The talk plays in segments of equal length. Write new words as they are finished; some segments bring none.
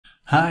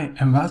Hi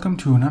and welcome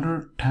to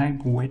another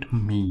Type with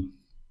me.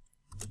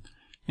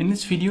 In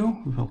this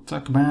video we will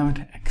talk about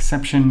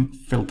exception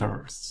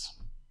filters.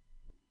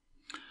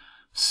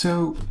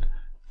 So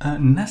a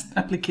Nest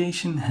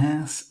application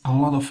has a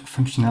lot of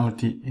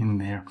functionality in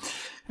there,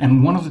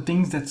 and one of the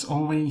things that's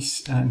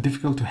always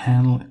difficult to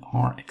handle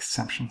are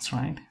exceptions,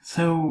 right?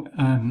 So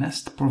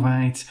Nest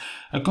provides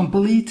a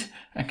complete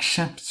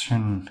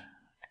exception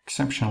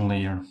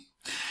layer.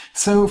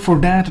 So for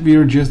that we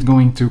are just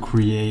going to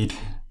create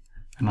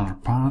another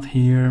path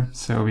here.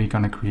 So we're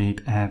gonna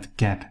create add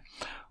get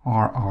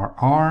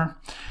RRR,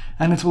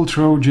 and it will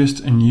throw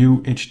just a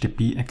new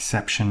HTTP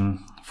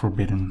exception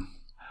forbidden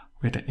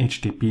with a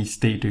HTTP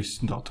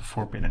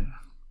status.forbidden.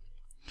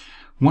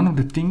 One of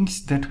the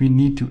things that we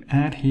need to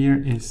add here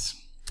is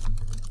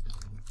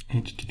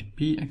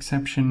HTTP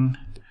exception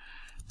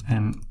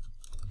and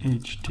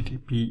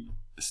HTTP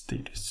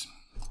status,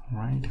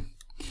 right?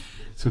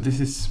 So this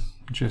is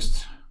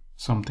just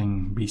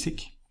something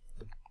basic.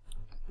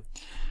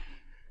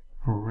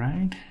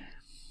 Alright,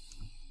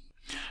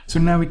 so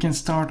now we can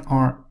start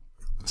our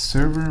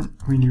server.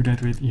 We do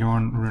that with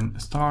yarn run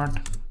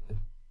start.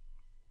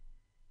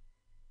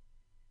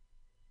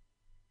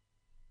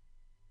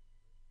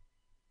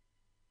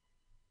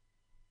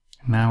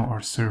 Now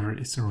our server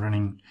is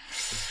running,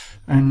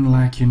 and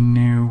like you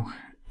know,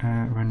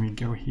 when we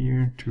go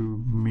here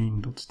to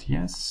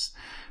main.ts,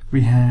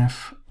 we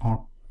have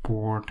our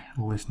port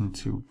listened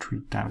to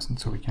 3000,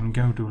 so we can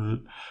go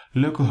to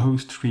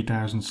localhost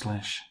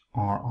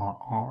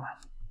 3000/RRR.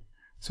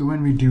 So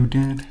when we do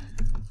that,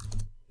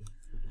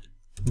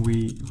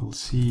 we will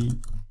see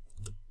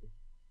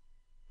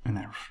an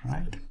error,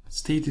 right?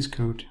 Status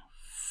code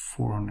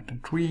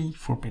 403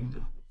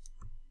 forbidden.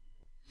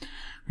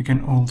 We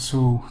can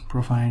also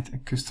provide a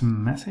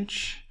custom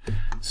message,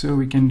 so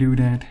we can do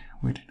that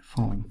with the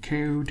following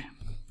code: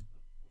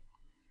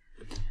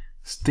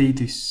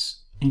 status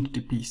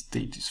HTTP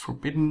status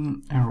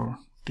forbidden error.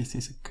 This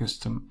is a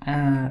custom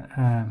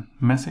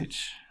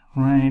message,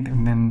 right?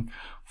 And then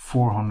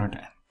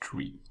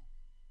 403.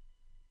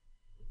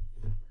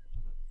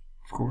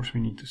 Of course,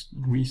 we need to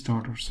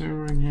restart our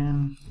server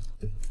again.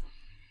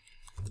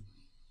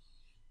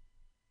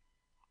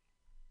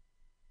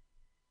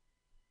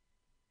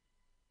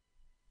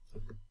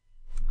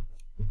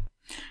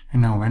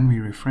 And now when we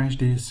refresh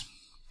this,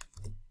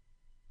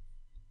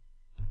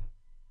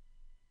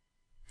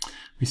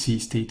 we see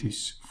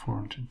status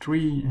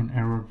 403 and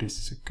error. This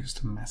is a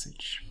custom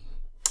message.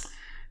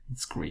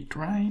 It's great,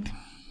 right?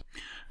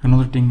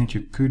 Another thing that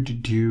you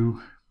could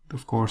do,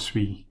 of course,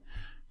 we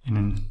in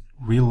a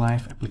real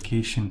life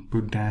application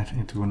put that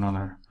into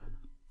another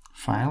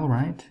file,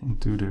 right?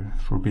 Into the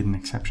forbidden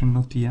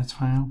exception.ts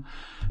file,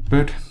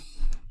 but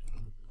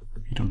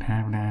we don't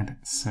have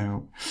that,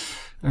 so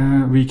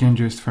we can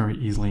just very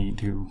easily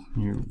do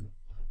new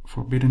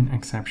forbidden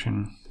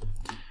exception,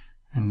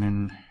 and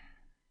then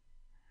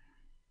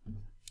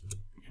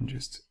you can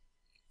just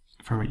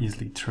very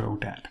easily throw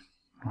that,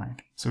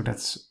 right? So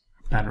that's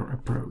a better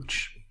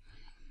approach.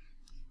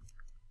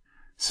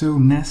 So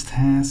Nest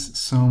has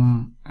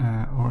some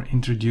or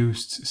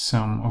introduced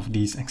some of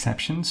these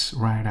exceptions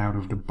right out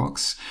of the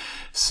box,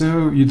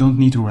 so you don't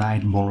need to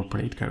write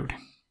boilerplate code.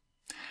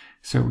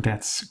 So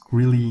that's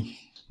really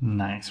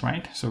nice,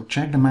 right? So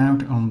check them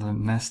out on the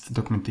Nest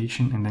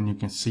documentation, and then you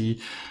can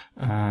see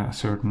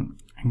certain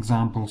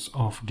examples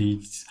of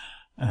these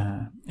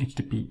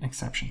HTTP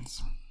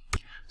exceptions.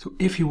 So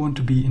if you want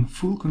to be in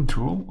full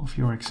control of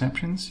your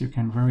exceptions, you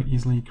can very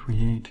easily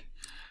create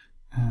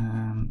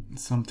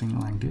something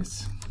like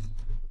this.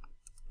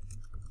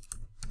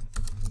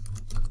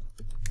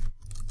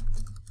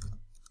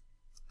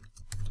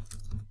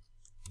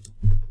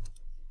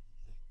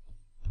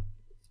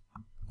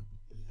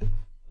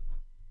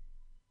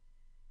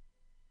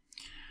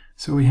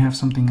 So we have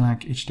something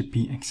like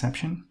HTTP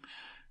exception,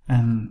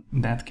 and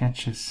that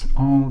catches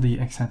all the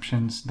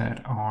exceptions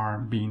that are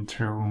being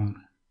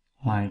thrown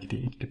like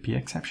the HTTP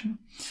exception.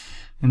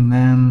 And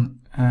then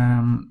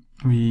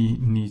we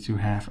need to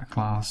have a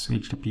class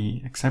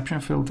HTTP exception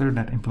filter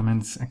that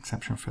implements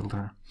exception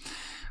filter.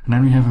 And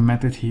then we have a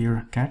method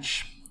here,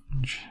 catch,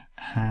 which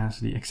has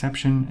the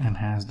exception and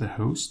has the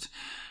host.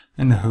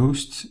 And the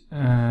host,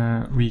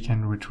 we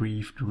can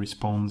retrieve the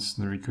response,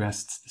 the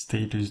request, the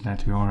status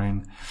that we are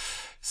in.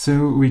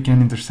 So we can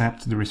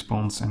intercept the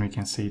response, and we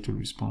can say to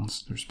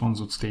response, the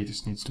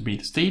response.status needs to be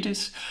the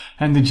status,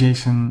 and the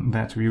JSON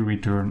that we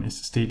return is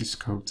the status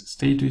code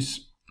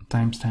status,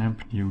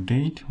 timestamp, new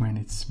date when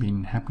it's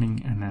been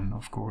happening, and then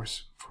of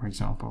course, for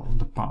example,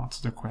 the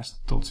path, the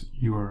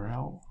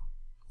request.url.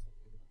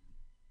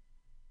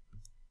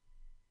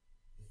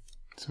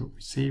 So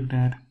we save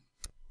that.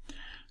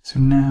 So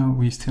now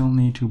we still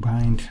need to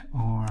bind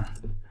our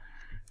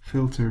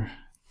filter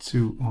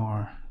to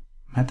our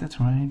method,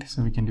 right?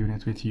 So we can do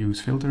that with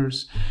use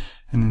filters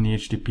and then the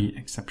HTTP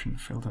exception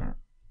filter.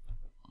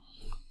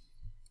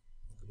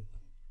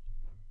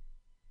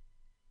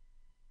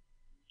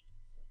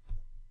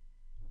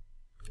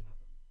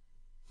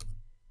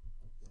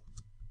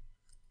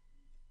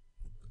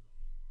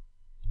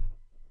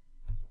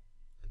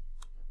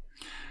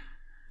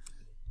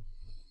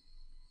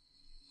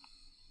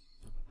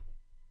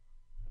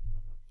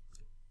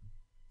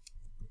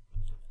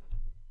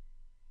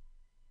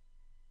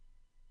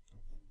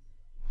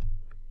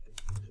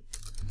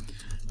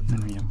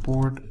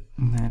 import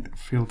that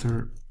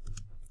filter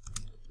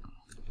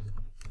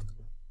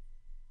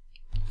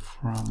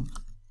from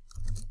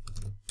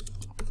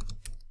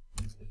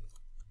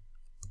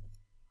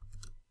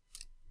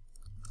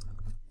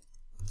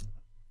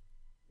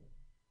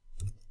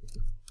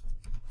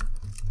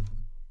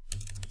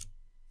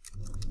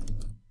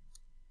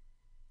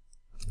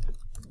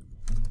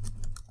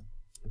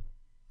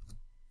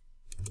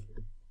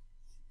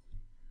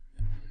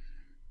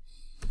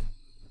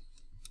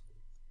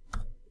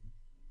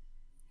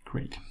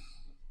Great.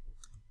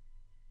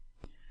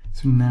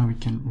 So now we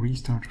can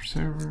restart our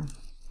server.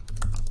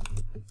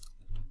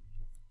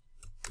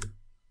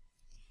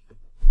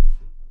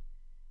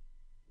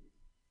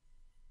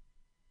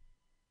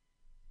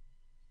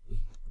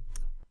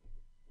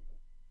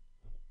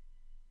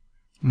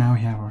 Now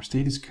we have our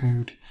status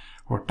code,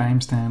 our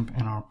timestamp,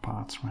 and our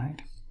paths,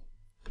 right?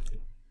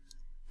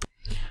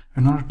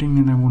 Another thing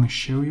that I want to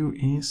show you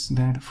is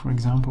that, for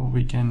example,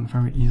 we can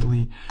very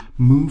easily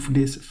move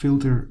this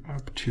filter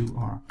up to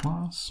our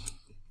class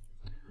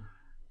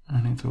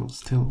and it will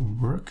still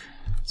work.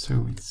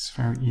 So it's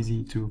very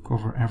easy to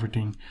cover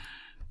everything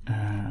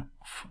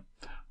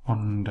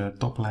on the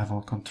top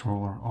level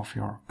controller of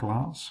your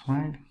class,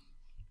 right?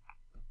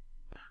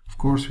 Of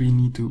course, we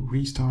need to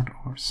restart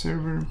our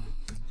server.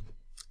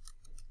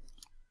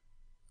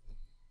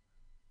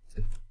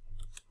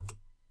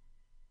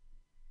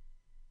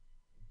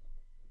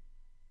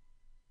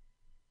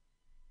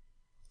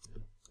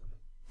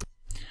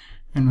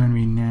 And when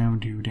we now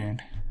do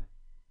that,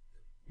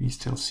 we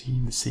still see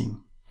the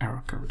same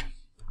error code.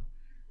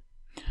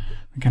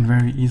 We can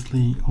very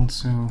easily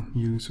also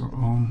use our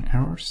own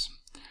errors.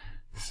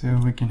 So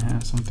we can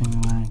have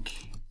something like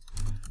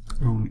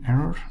own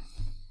error,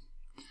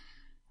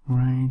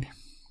 right?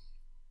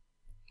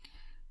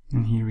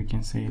 And here we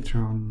can say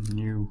throw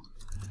new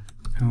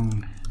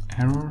own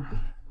error,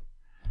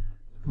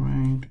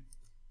 right?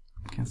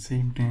 We can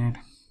save that,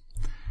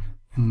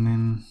 and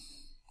then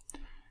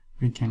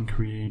we can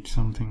create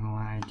something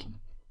like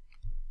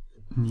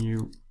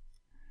new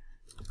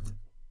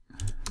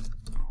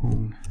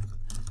own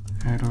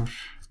error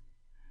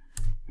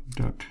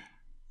dot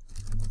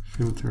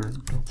filter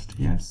dot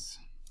ts,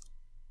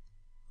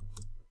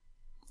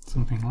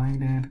 something like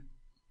that.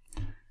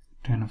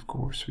 Then of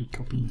course we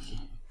copy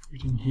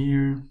everything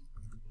here.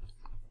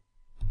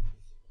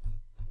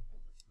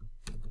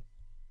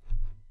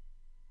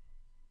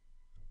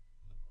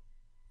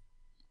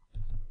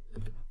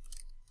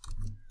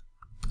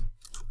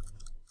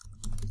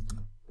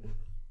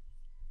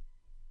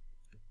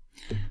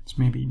 It's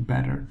maybe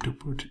better to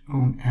put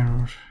own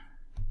error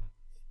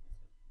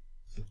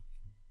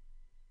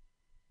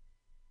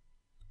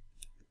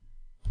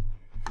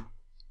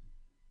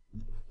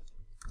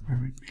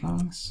where it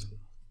belongs,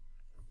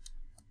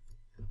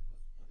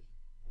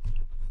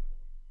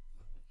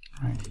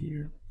 right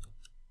here.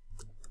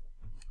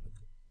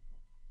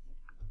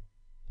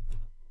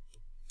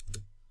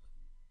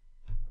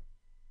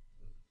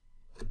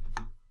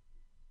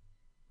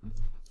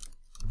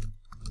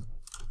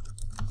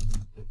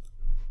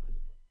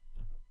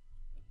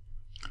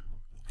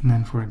 And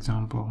then, for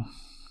example,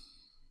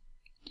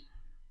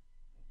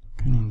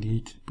 can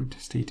indeed put the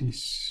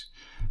status,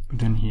 but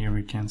then here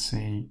we can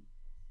say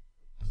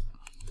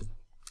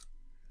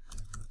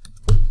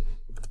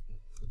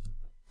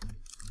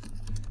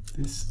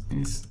this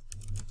is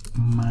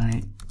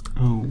my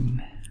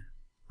own,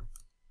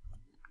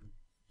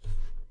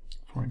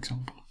 for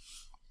example.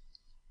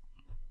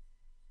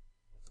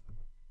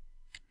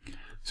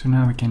 So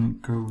now we can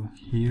go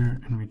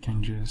here and we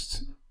can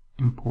just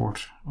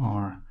import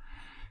our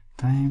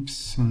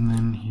types, and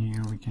then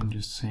here we can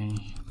just say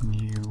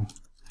new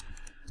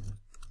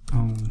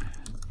own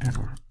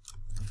error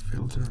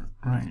filter,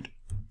 right?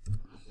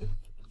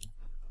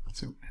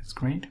 So that's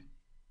great.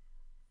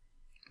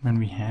 When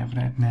we have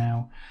that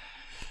now,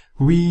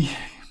 we,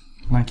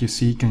 like you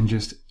see, can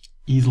just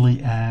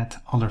easily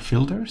add other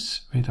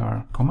filters with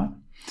our comma.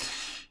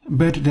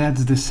 But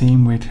that's the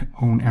same with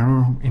own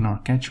error. In our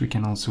catch, we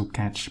can also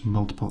catch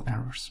multiple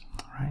errors,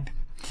 right?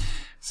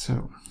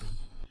 So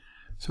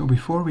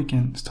before we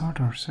can start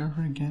our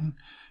server again,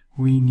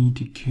 we need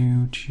to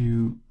go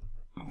to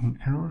own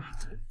error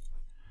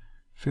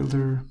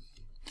filter,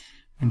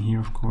 and here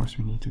of course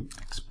we need to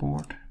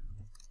export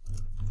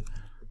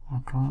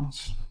our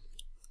class.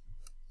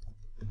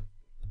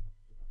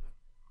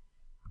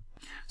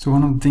 So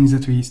one of the things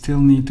that we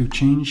still need to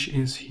change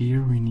is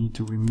here we need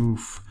to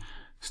remove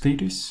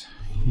status.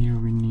 Here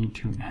we need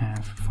to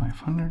have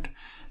 500,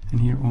 and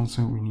here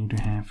also we need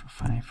to have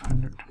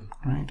 500,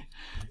 right?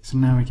 So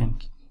now we can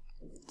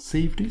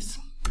save this.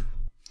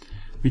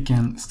 We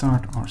can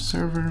start our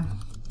server.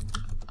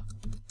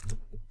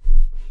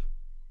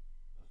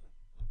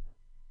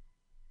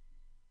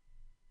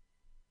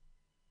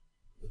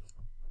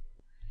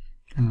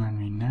 And when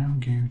we now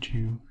go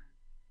to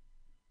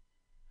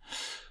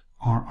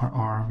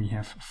RRR, we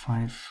have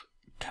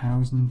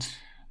 5,000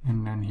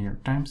 and then here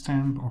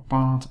timestamp or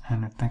path,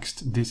 and the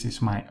text, this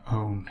is my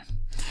own.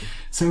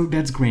 So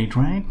that's great,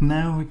 right?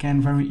 Now we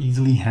can very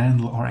easily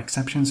handle our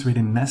exceptions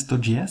within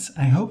Nest.js.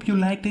 I hope you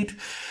liked it.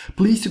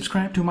 Please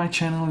subscribe to my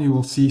channel. You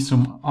will see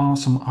some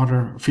awesome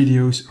other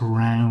videos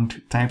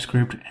around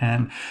TypeScript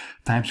and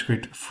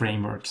TypeScript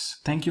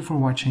frameworks. Thank you for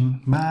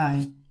watching.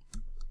 Bye.